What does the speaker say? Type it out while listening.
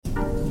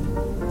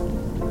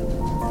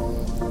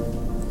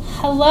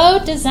Hello,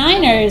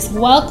 designers.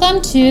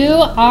 Welcome to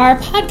our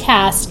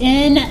podcast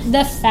in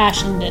the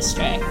Fashion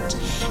District.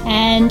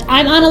 And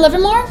I'm Anna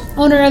Livermore,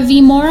 owner of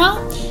V-Mora.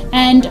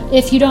 And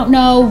if you don't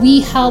know,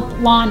 we help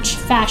launch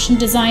fashion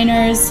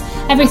designers,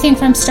 everything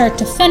from start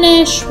to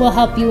finish. We'll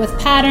help you with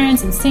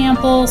patterns and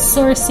samples,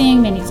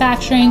 sourcing,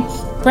 manufacturing,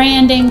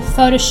 branding,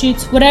 photo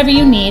shoots, whatever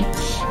you need.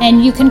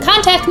 And you can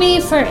contact me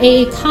for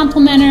a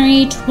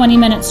complimentary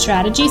 20-minute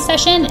strategy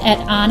session at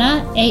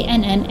Anna,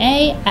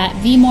 A-N-N-A, at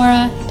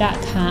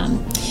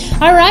vmora.com.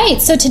 All right,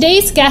 so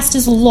today's guest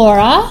is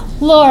Laura.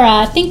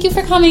 Laura, thank you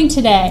for coming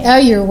today. Oh,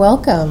 you're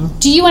welcome.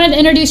 Do you want to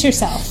introduce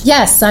yourself?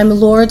 Yes, I'm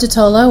Laura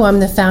DiTolo. I'm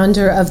the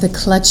founder of the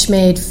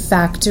Clutchmade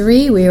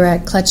Factory. We are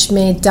at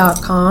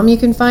clutchmade.com. You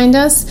can find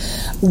us.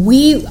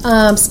 We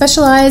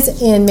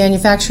specialize in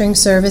manufacturing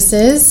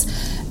services,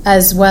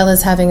 as well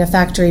as having a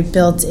factory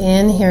built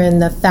in here in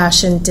the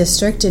Fashion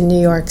District in New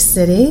York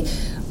City.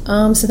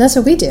 So that's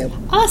what we do.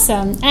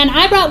 Awesome. And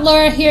I brought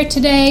Laura here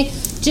today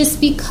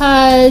just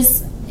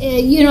because,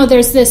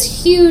 there's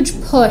this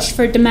huge push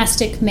for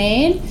domestic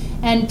made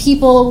and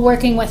people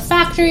working with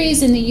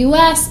factories in the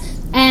U.S.,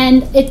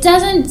 and it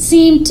doesn't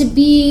seem to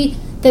be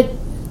that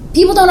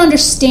people don't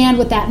understand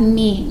what that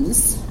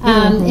means.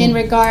 In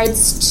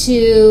regards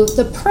to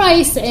the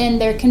price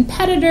and their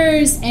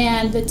competitors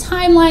and the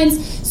timelines.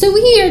 So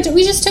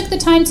we just took the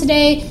time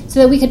today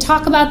so that we could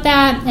talk about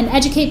that and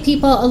educate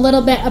people a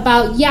little bit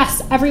about,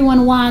 yes,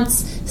 everyone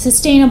wants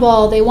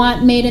sustainable, they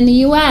want made in the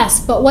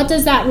U.S., but what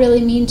does that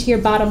really mean to your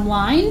bottom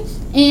line?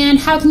 And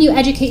how can you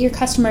educate your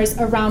customers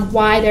around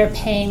why they're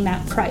paying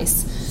that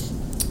price?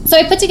 So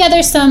I put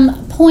together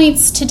some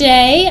points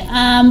today,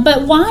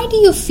 but why do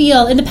you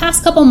feel in the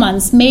past couple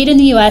months Made in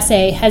the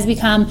U.S.A. has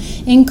become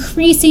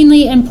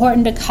increasingly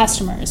important to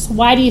customers?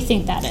 Why do you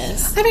think that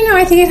is? I don't know.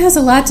 I think it has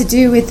a lot to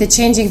do with the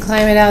changing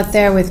climate out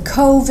there with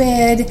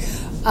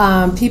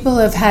COVID. People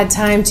have had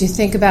time to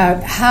think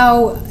about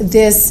how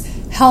this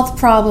health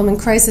problem and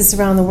crisis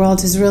around the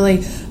world has really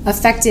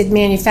affected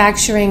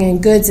manufacturing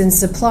and goods and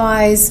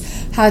supplies,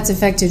 how it's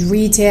affected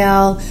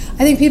retail.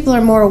 I think people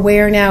are more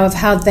aware now of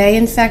how they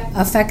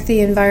affect the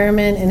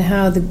environment and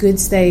how the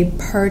goods they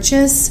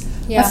purchase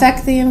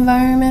affect the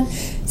environment.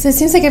 So it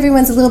seems like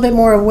everyone's a little bit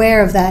more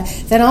aware of that.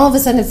 Then all of a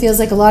sudden it feels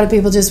like a lot of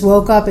people just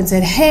woke up and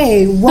said,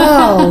 hey,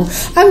 whoa,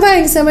 I'm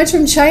buying so much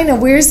from China.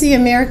 Where's the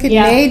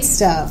American-made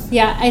stuff?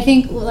 Yeah, I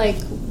think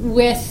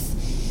with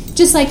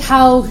just like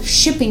how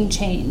shipping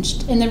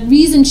changed. And the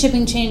reason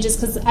shipping changed is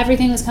because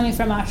everything was coming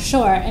from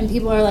offshore. And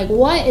people are like,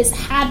 what is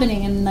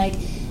happening? And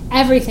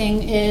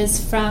everything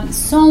is from,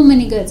 so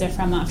many goods are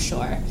from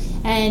offshore.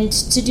 And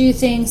to do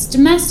things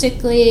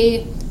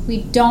domestically,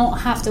 we don't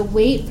have to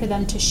wait for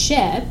them to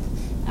ship.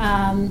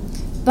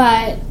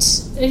 But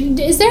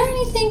is there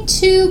anything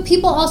to,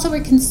 people also were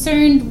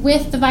concerned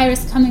with the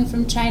virus coming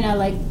from China,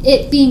 like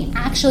it being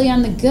actually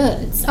on the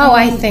goods?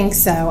 I think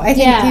so. I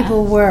think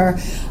people were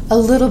a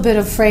little bit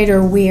afraid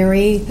or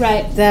weary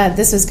that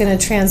this was going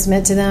to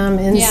transmit to them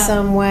in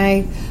some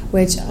way,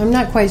 which I'm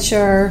not quite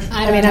sure.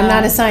 I mean, I'm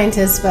not a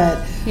scientist, but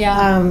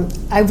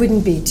I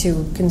wouldn't be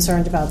too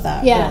concerned about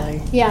that,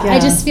 really. Yeah, I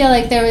just feel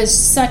like there was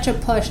such a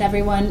push.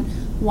 Everyone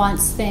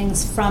wants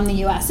things from the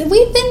U.S. And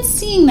we've been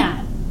seeing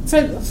that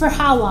for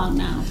how long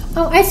now?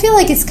 Oh, I feel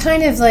like it's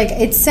kind of like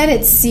it set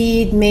its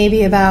seed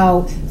maybe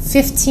about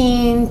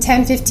 10,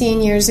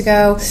 15 years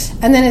ago,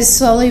 and then it's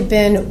slowly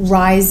been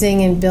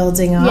rising and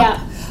building up.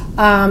 Yeah.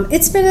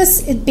 It's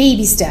been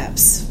baby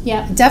steps.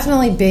 Yeah.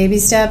 Definitely baby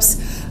steps.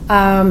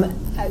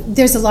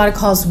 There's a lot of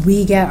calls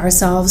we get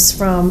ourselves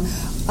from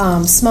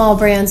small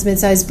brands,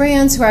 mid-sized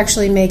brands who are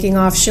actually making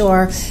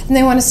offshore, and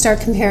they want to start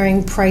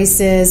comparing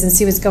prices and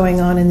see what's going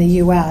on in the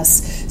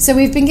U.S. So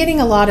we've been getting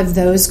a lot of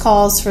those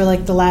calls for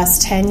the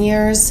last 10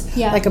 years,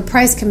 like a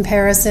price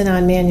comparison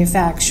on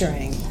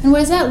manufacturing. And what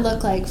does that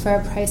look like for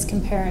a price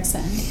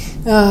comparison?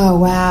 Oh,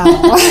 wow.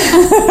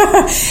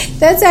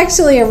 That's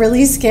actually a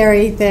really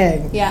scary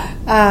thing. Yeah.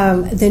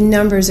 The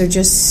numbers are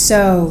just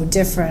so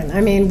different.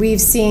 I mean,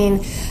 we've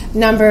seen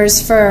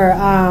numbers for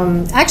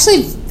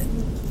actually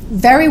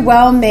very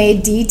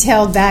well-made,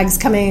 detailed bags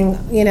coming,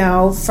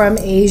 from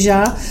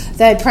Asia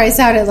that price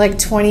out at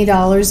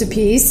 $20 a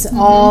piece,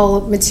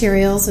 all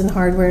materials and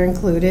hardware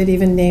included,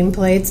 even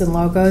nameplates and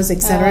logos, et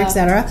cetera, et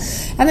cetera.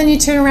 And then you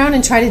turn around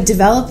and try to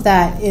develop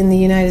that in the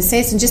United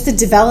States, and just the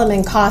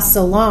development costs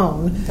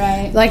alone,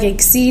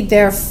 exceed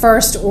their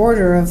first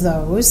order of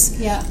those.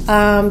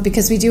 Yeah.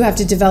 Because we do have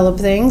to develop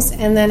things,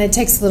 and then it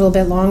takes a little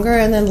bit longer,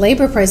 and then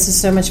labor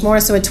prices so much more.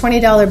 So a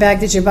 $20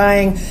 bag that you're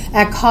buying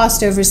at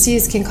cost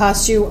overseas can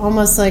cost you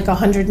almost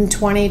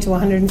 $120 to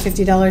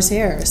 $150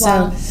 here.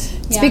 Wow. So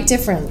it's a big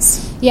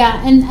difference.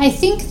 Yeah, and I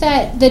think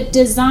that the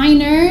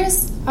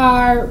designers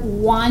are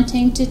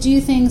wanting to do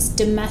things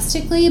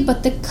domestically,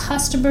 but the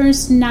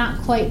customer's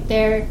not quite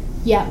there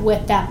yet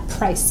with that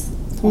price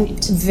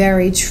point.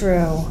 Very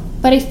true.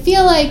 But I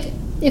feel like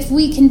if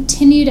we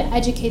continue to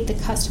educate the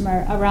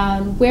customer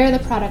around where the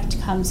product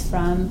comes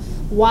from,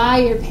 why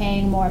you're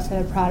paying more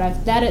for the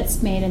product, that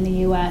it's made in the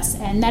U.S.,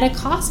 and that it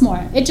costs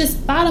more. It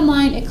just, bottom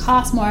line, it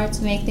costs more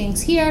to make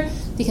things here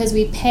because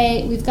we've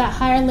got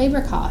higher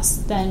labor costs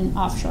than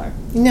offshore.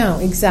 No,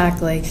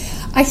 exactly.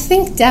 I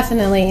think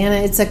definitely, Anna,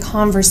 it's a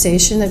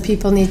conversation that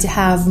people need to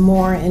have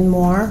more and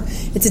more.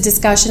 It's a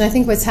discussion. I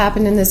think what's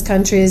happened in this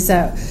country is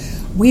that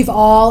we've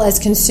all, as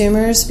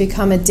consumers,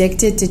 become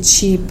addicted to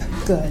cheap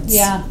goods.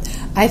 Yeah.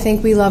 I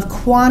think we love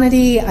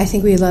quantity. I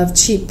think we love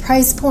cheap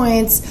price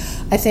points.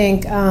 I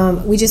think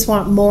we just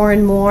want more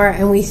and more,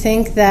 and we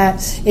think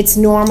that it's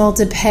normal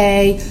to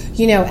pay,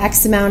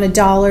 X amount of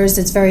dollars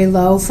that's very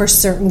low for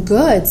certain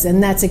goods,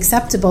 and that's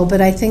acceptable.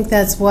 But I think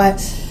that's what,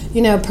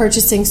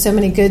 purchasing so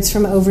many goods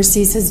from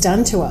overseas has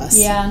done to us.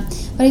 Yeah,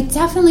 but I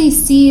definitely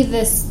see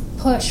this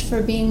push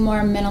for being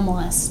more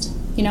minimalist,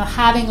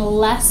 having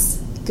less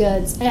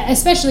goods,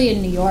 especially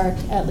in New York,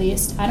 at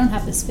least. I don't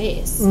have the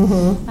space.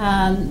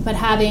 Mm-hmm. But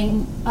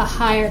having a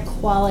higher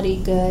quality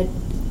good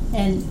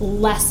and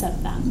less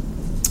of them.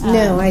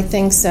 No, I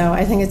think so.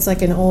 I think it's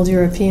like an old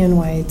European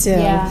way, too.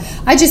 Yeah.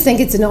 I just think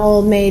it's an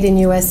old made in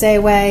U.S.A.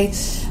 way.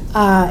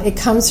 It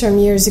comes from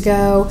years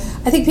ago.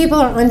 I think people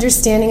are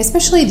understanding,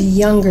 especially the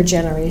younger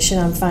generation,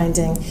 I'm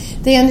finding.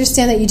 They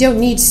understand that you don't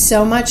need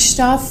so much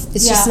stuff.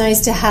 It's just nice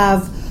to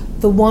have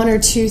the one or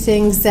two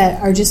things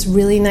that are just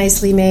really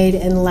nicely made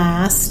and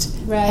last.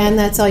 Right. And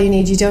that's all you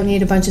need. You don't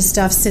need a bunch of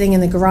stuff sitting in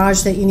the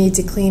garage that you need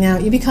to clean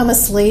out. You become a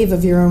slave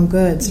of your own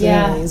goods,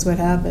 really, is what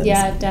happens.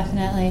 Yeah,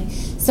 definitely.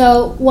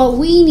 So what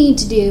we need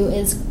to do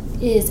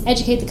is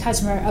educate the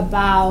customer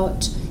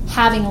about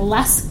having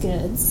less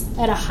goods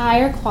at a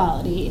higher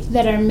quality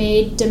that are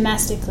made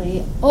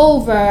domestically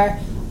over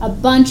a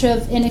bunch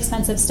of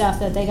inexpensive stuff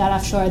that they got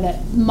offshore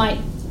that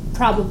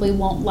probably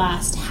won't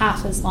last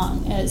half as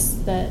long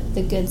as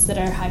the goods that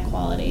are high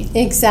quality.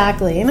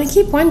 Exactly. And I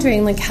keep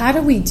wondering, how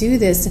do we do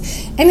this?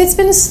 And it's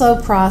been a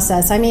slow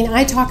process. I mean,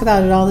 I talk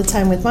about it all the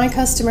time with my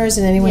customers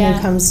and anyone who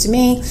comes to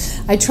me.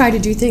 I try to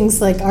do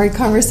things like our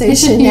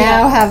conversation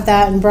now, have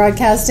that and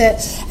broadcast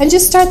it, and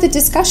just start the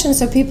discussion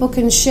so people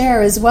can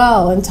share as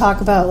well and talk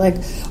about,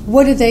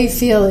 what do they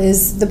feel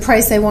is the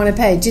price they want to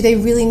pay? Do they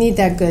really need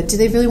that good? Do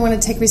they really want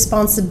to take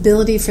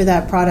responsibility for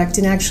that product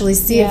and actually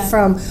see it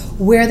from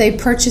where they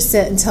purchase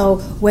it until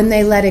when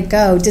they let it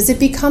go? Does it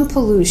become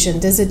pollution?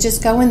 Does it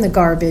just go in the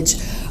garbage?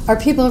 Are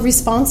people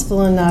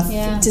responsible enough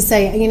to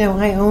say,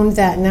 I owned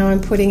that, now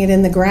I'm putting it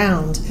in the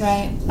ground?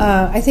 Right.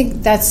 I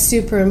think that's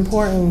super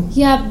important.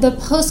 Yeah, the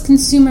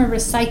post-consumer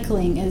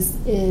recycling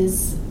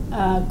is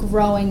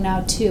growing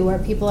now too, where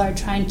people are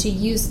trying to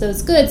use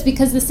those goods,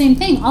 because the same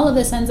thing, all of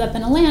this ends up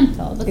in a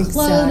landfill. The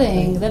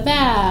clothing, the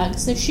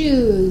bags, the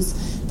shoes,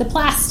 the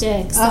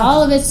plastics,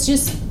 all of it's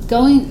just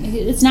going,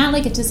 it's not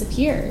like it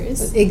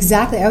disappears.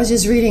 Exactly. I was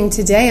just reading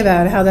today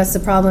about how that's the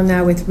problem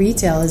now with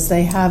retail, is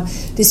they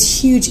have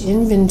this huge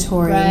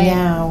inventory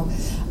now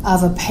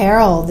of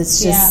apparel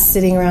that's just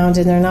sitting around,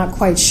 and they're not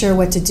quite sure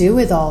what to do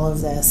with all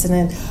of this. And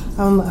then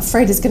I'm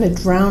afraid it's going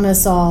to drown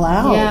us all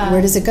out. Yeah.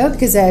 Where does it go?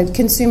 Because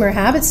consumer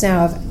habits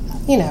now have,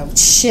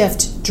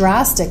 shift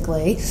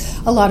drastically.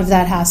 A lot of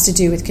that has to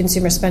do with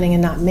consumer spending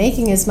and not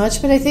making as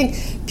much. But I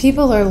think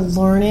people are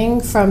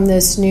learning from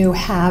this new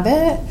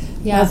habit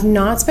of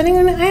not spending.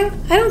 And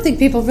I don't think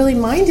people really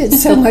minded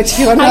so much, if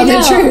you want to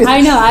know the truth.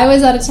 I know. I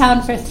was out of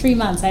town for 3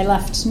 months. I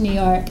left New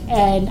York,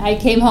 and I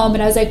came home,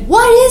 and I was like,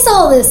 what is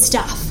all this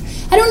stuff?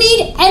 I don't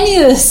need any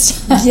of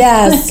this stuff.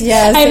 Yes.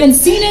 I haven't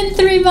seen it in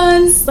 3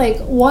 months.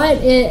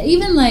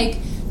 Even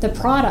the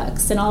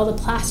products and all the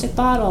plastic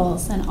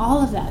bottles and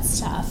all of that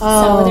stuff.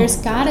 So there's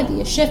got to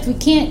be a shift. We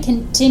can't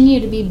continue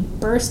to be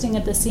bursting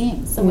at the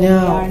seams the way we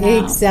are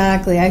now.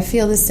 Exactly. I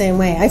feel the same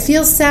way. I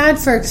feel sad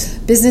for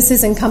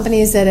businesses and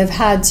companies that have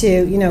had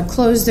to,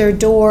 close their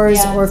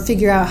doors or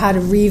figure out how to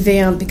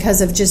revamp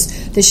because of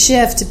just the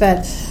shift. But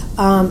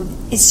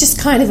it's just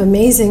kind of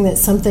amazing that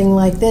something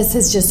like this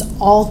has just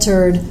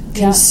altered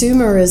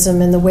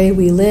consumerism and the way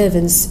we live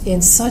in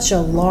such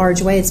a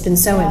large way. It's been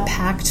so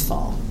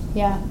impactful.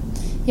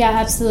 Yeah,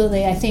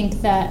 absolutely. I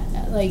think that,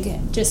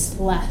 just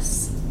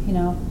less,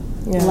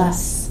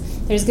 less.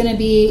 There's going to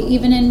be,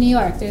 even in New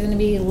York, there's going to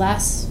be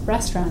less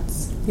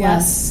restaurants,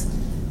 less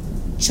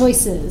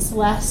choices,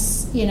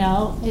 less,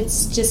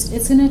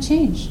 it's going to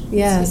change.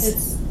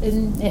 Yes.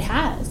 It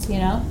has,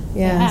 Yes. It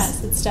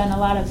has. It's done a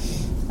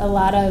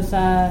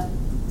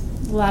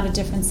lot of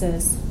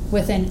differences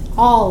within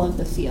all of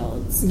the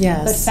fields.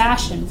 Yes. But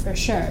fashion, for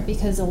sure,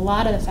 because a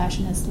lot of the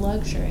fashion is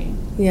luxury.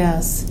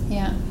 Yes.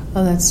 Yeah.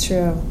 Oh, that's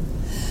true.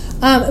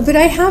 But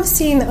I have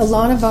seen a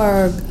lot of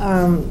our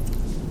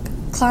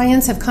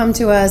clients have come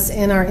to us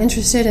and are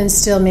interested in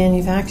still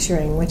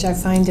manufacturing, which I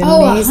find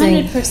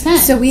amazing. 100%.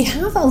 So we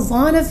have a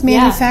lot of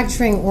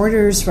manufacturing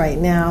orders right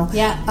now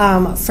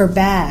for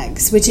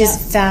bags, which is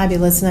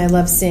fabulous, and I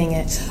love seeing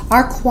it.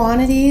 Our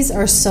quantities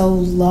are so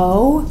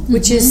low,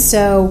 which is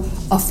so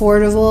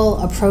affordable,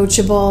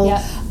 approachable.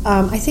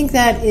 I think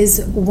that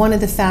is one of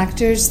the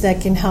factors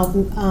that can help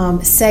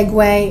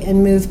segue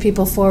and move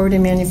people forward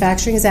in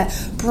manufacturing, is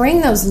that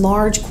bring those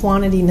large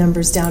quantity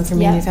numbers down for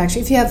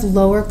manufacturing. If you have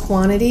lower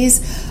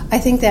quantities, I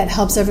think that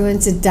helps everyone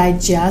to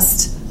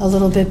digest a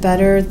little bit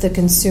better the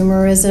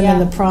consumerism and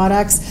the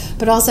products,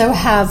 but also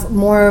have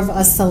more of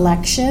a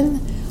selection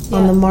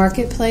on the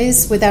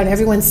marketplace without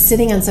everyone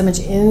sitting on so much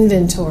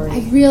inventory. I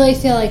really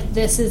feel like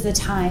this is the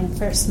time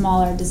for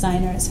smaller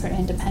designers, for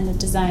independent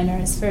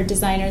designers, for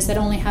designers that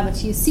only have a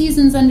few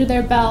seasons under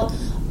their belt.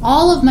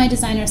 All of my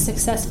designers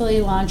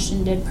successfully launched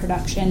and did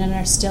production and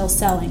are still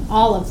selling,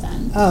 all of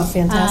them. Oh,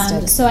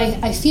 fantastic. So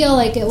I feel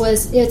like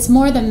it's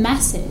more the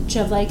message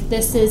of like,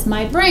 this is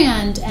my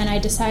brand and I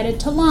decided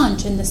to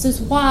launch and this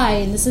is why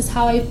and this is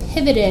how I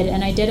pivoted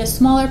and I did a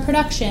smaller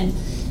production.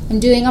 I'm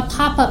doing a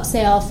pop-up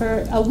sale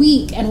for a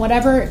week, and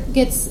whatever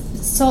gets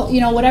sold,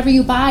 whatever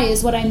you buy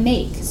is what I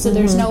make. So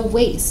there's no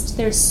waste.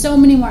 There's so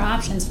many more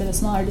options for the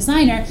smaller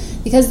designer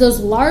because those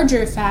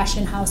larger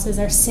fashion houses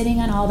are sitting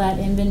on all that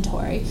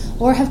inventory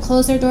or have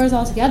closed their doors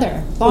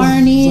altogether.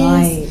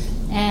 Barney's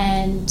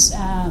and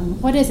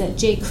what is it?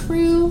 J.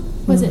 Crew?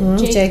 Was it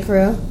J.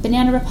 Crew?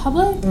 Banana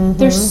Republic?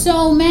 There's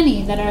so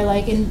many that are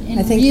like in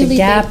really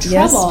big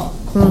trouble.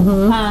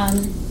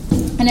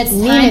 And it's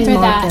time for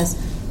that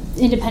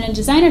independent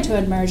designer to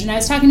emerge. And I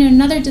was talking to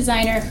another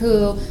designer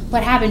who,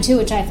 what happened too,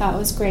 which I thought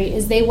was great,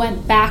 is they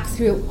went back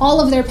through all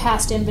of their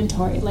past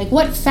inventory. Like,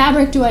 what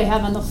fabric do I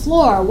have on the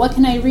floor? What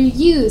can I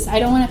reuse? I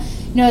don't want to,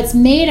 it's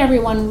made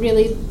everyone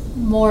really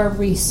more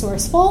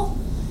resourceful.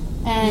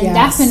 And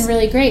that's been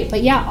really great.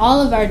 But yeah,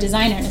 all of our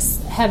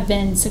designers have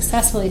been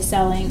successfully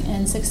selling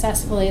and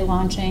successfully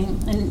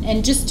launching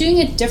and just doing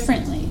it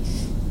differently.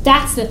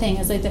 That's the thing,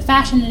 is like the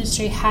fashion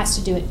industry has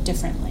to do it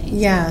differently.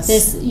 Yes.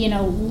 This,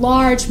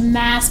 large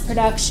mass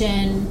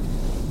production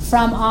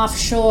from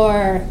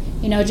offshore,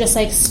 just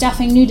like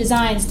stuffing new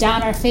designs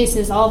down our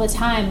faces all the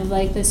time of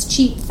like this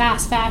cheap,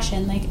 fast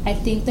fashion. Like, I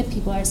think that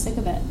people are sick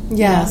of it.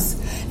 Yes.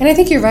 And I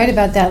think you're right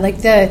about that. Like,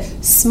 the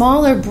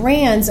smaller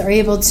brands are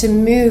able to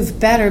move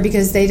better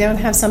because they don't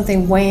have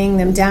something weighing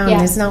them down.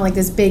 Yeah. It's not like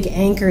this big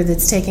anchor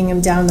that's taking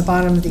them down the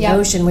bottom of the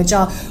ocean, with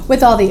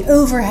all the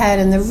overhead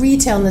and the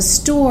retail and the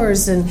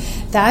stores, and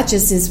that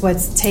just is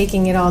what's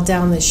taking it all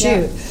down the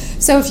chute.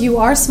 So if you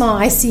are small,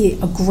 I see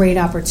a great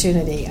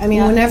opportunity. I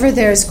mean, whenever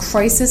there's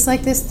crisis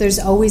like this, there's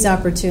always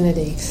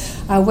opportunity.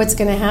 What's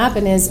going to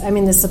happen is,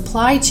 the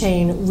supply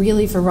chain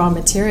really for raw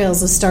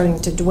materials is starting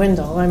to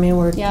dwindle. I mean,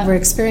 we're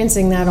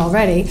experiencing that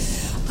already,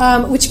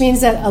 which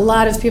means that a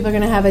lot of people are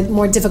going to have a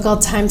more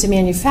difficult time to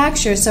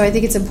manufacture. So I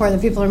think it's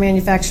important that people are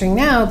manufacturing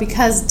now,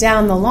 because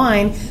down the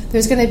line,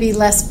 there's going to be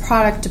less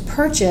product to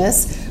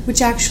purchase,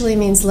 which actually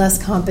means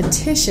less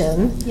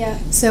competition. Yeah.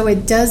 So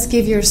it does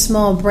give your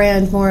small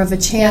brand more of a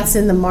chance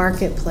in the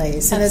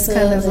marketplace. And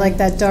Absolutely. it's kind of like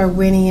that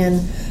Darwinian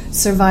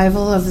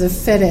survival of the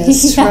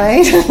fittest,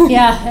 right?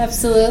 Yeah,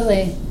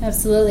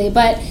 absolutely.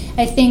 But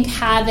I think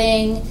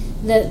having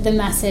the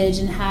message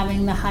and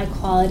having the high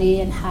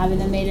quality and having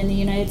them made in the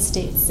United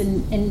States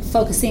and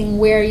focusing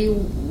where you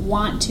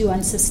want to on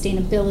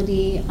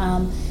sustainability,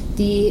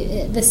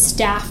 the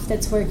staff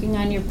that's working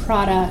on your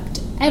product,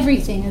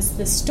 everything is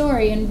the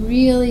story, and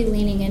really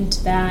leaning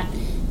into that.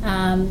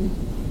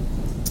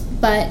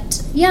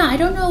 But yeah, I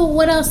don't know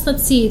what else.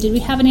 Let's see. Did we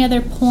have any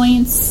other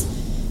points?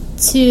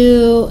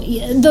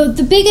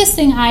 The biggest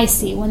thing I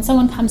see when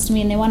someone comes to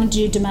me and they want to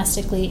do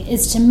domestically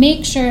is to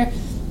make sure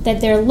that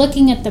they're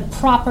looking at the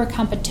proper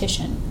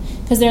competition.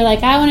 Because they're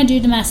like, I want to do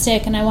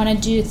domestic and I want to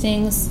do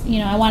things,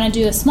 I want to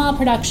do a small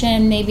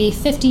production, maybe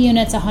 50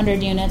 units,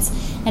 100 units.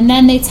 And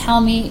then they tell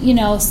me,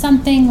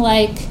 something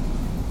like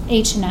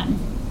H&M.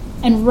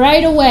 And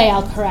right away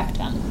I'll correct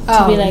them.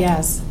 To be like,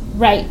 yes.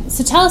 Right.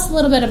 So tell us a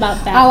little bit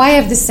about that. Oh, I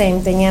have the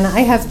same thing. And I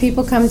have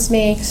people come to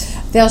me,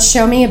 they'll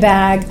show me a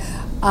bag.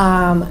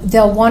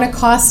 They'll want to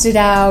cost it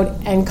out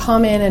and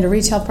come in at a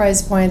retail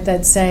price point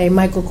that's, say,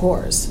 Michael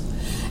Kors.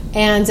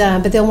 And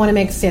but they'll want to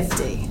make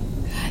 50.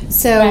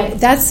 So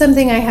that's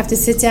something I have to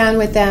sit down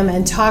with them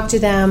and talk to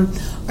them.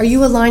 Are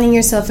you aligning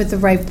yourself with the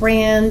right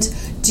brand?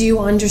 Do you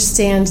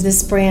understand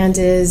this brand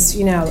is,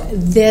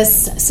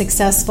 this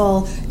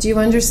successful? Do you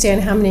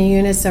understand how many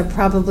units they're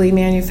probably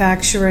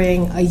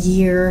manufacturing a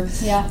year?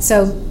 Yeah.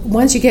 So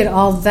once you get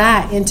all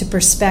that into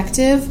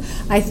perspective,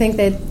 I think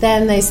that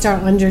then they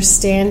start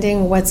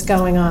understanding what's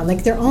going on.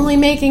 Like, they're only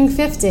making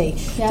 50.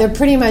 Yeah. They're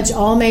pretty much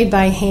all made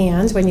by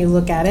hand when you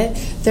look at it.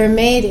 They're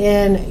made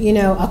in,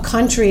 a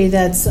country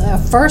that's a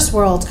first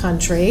world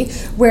country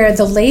where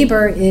the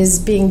labor is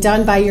being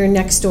done by your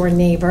next door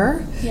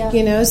neighbor.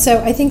 Yeah.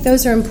 So I think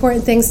those are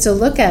important things to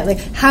look at. Like,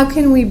 how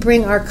can we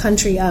bring our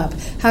country up?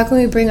 How can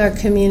we bring our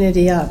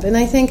community up? And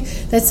I think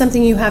that's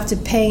something you have to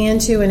pay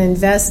into and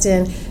invest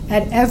in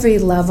at every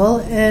level,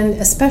 and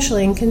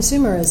especially in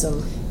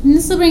consumerism. And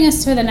this will bring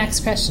us to the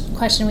next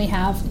question we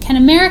have. Can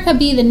America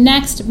be the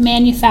next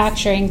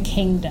manufacturing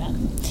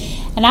kingdom?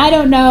 And I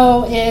don't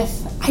know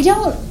if... I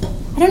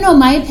don't know.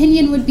 My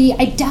opinion would be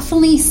I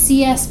definitely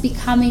see us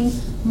becoming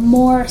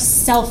more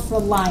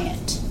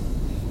self-reliant.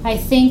 I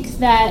think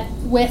that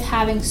with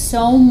having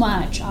so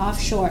much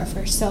offshore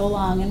for so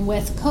long, and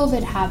with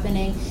COVID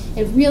happening,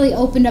 it really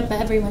opened up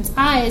everyone's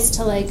eyes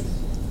to like,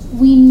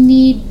 we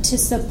need to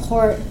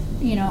support,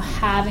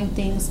 having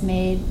things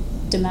made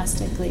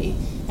domestically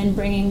and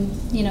bringing,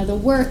 the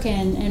work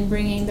in and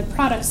bringing the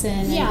products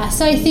in. Yeah.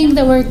 So I think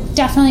that we're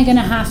definitely going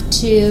to have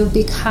to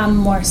become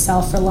more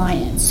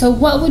self-reliant. So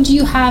what would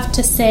you have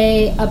to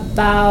say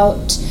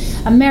about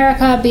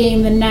America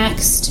being the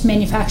next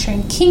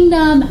manufacturing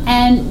kingdom,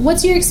 and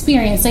what's your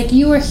experience? Like,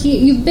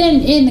 you've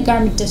been in the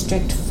garment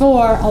district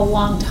for a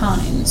long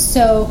time.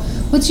 So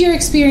what's your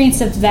experience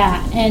of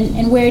that,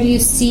 and where do you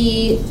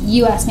see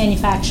U.S.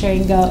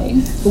 manufacturing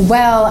going?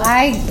 Well,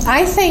 I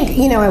think,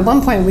 at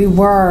one point we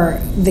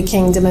were the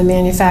kingdom of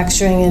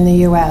manufacturing in the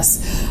U.S.,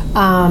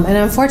 and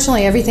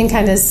unfortunately everything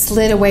kind of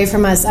slid away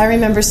from us. I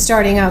remember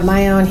starting out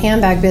my own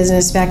handbag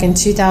business back in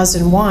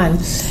 2001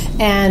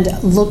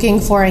 and looking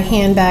for a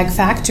handbag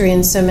factory,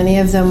 and so many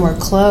of them were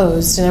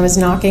closed, and I was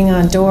knocking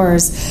on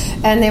doors,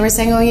 and they were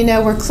saying,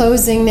 we're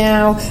closing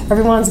now,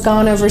 everyone's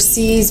gone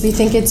overseas, we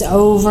think it's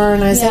over.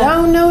 And I said,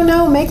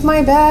 no, make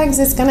my bags,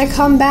 it's going to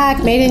come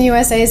back, made in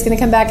U.S.A. is going to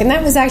come back. And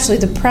that was actually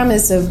the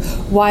premise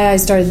of why I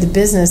started the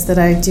business that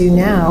I do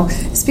now.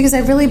 It's because I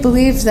really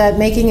believed that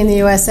making in the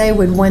U.S.A.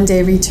 would one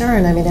day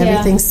return. I mean,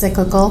 everything's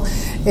cyclical,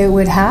 it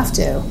would have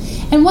to.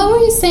 And what were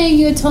you saying?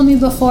 You had told me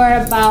before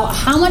about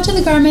how much of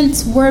the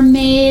garments were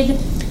made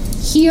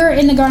here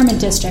in the garment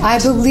district. I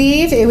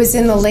believe it was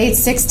in the late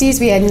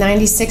 60s. We had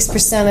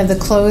 96% of the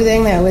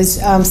clothing that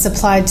was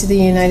supplied to the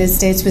United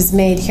States was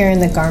made here in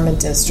the garment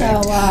district.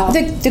 Oh, wow.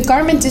 The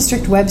garment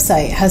district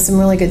website has some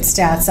really good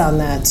stats on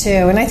that, too.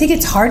 And I think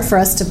it's hard for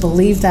us to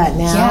believe that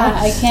now. Yeah,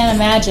 I can't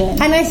imagine.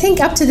 And I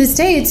think up to this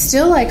day, it's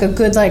still like a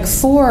good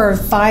 4 or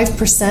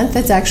 5%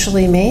 that's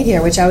actually made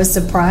here, which I was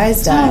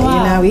surprised at, oh,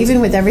 wow.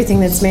 Even with everything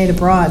that's made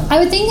abroad. I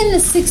would think in the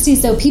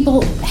 60s, though,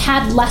 people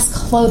had less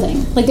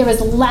clothing. Like, there was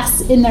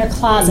less in their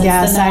closets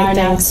yes, than there are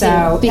now,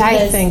 so. too.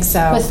 I think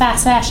so. With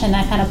fast fashion,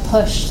 that kind of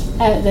pushed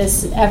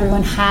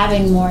everyone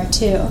having more,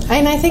 too.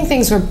 And I think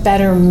things were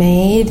better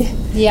made.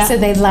 Yeah. So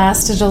they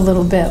lasted a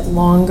little bit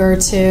longer,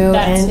 too.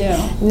 Too.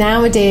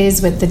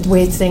 Nowadays, with the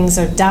way things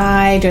are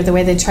dyed or the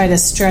way they try to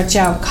stretch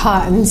out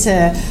cotton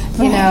to,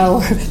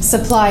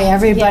 supply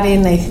everybody,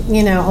 and they,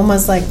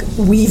 almost like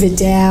weave it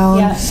down.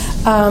 Yeah.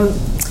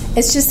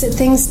 It's just that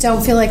things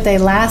don't feel like they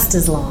last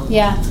as long.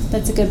 Yeah,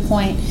 that's a good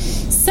point.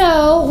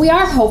 So we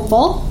are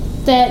hopeful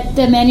that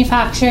the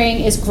manufacturing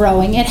is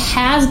growing. It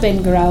has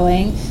been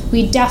growing.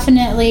 We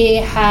definitely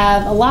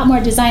have a lot more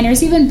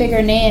designers, even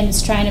bigger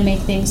names, trying to make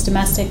things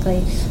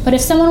domestically. But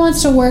if someone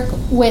wants to work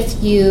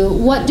with you,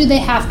 what do they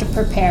have to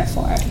prepare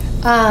for?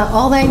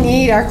 All they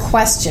need are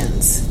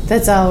questions.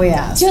 That's all we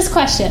ask. Just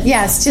questions.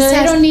 Yes. So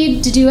they don't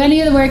need to do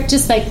any of the work.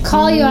 Just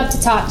call you up to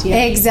talk to you.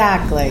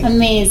 Exactly.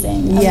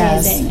 Amazing.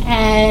 Yes.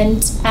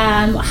 And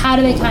how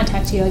do they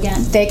contact you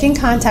again? They can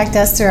contact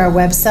us through our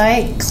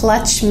website,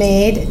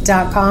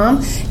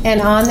 clutchmade.com, and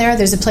on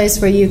there's a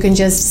place where you can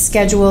just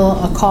schedule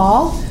a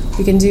call.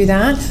 You can do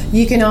that.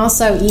 You can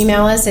also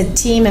email us at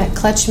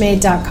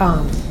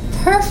team@clutchmade.com.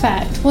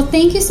 Perfect. Well,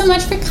 thank you so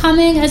much for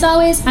coming. As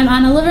always, I'm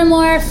Anna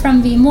Livermore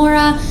from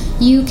Vmora.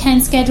 You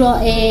can schedule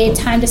a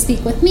time to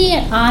speak with me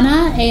at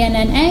Anna,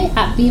 A-N-N-A,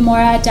 at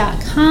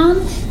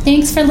vmora.com.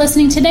 Thanks for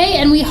listening today,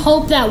 and we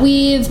hope that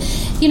we've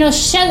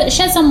shed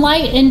some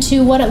light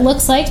into what it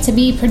looks like to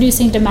be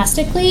producing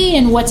domestically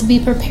and what to be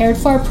prepared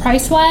for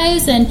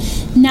price-wise, and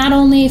not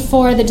only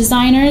for the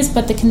designers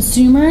but the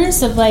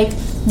consumers of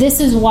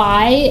this is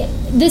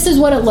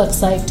what it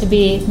looks like to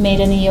be made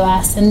in the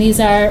U.S. and these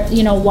are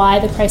why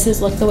the prices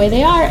look the way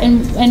they are,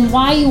 and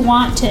why you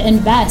want to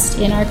invest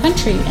in our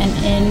country and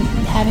in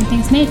having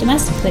things made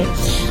domestically.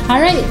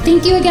 All right,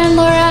 thank you again,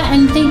 Laura,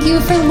 and thank you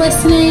for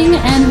listening,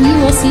 and we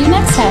will see you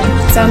next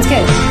time. Sounds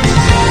good.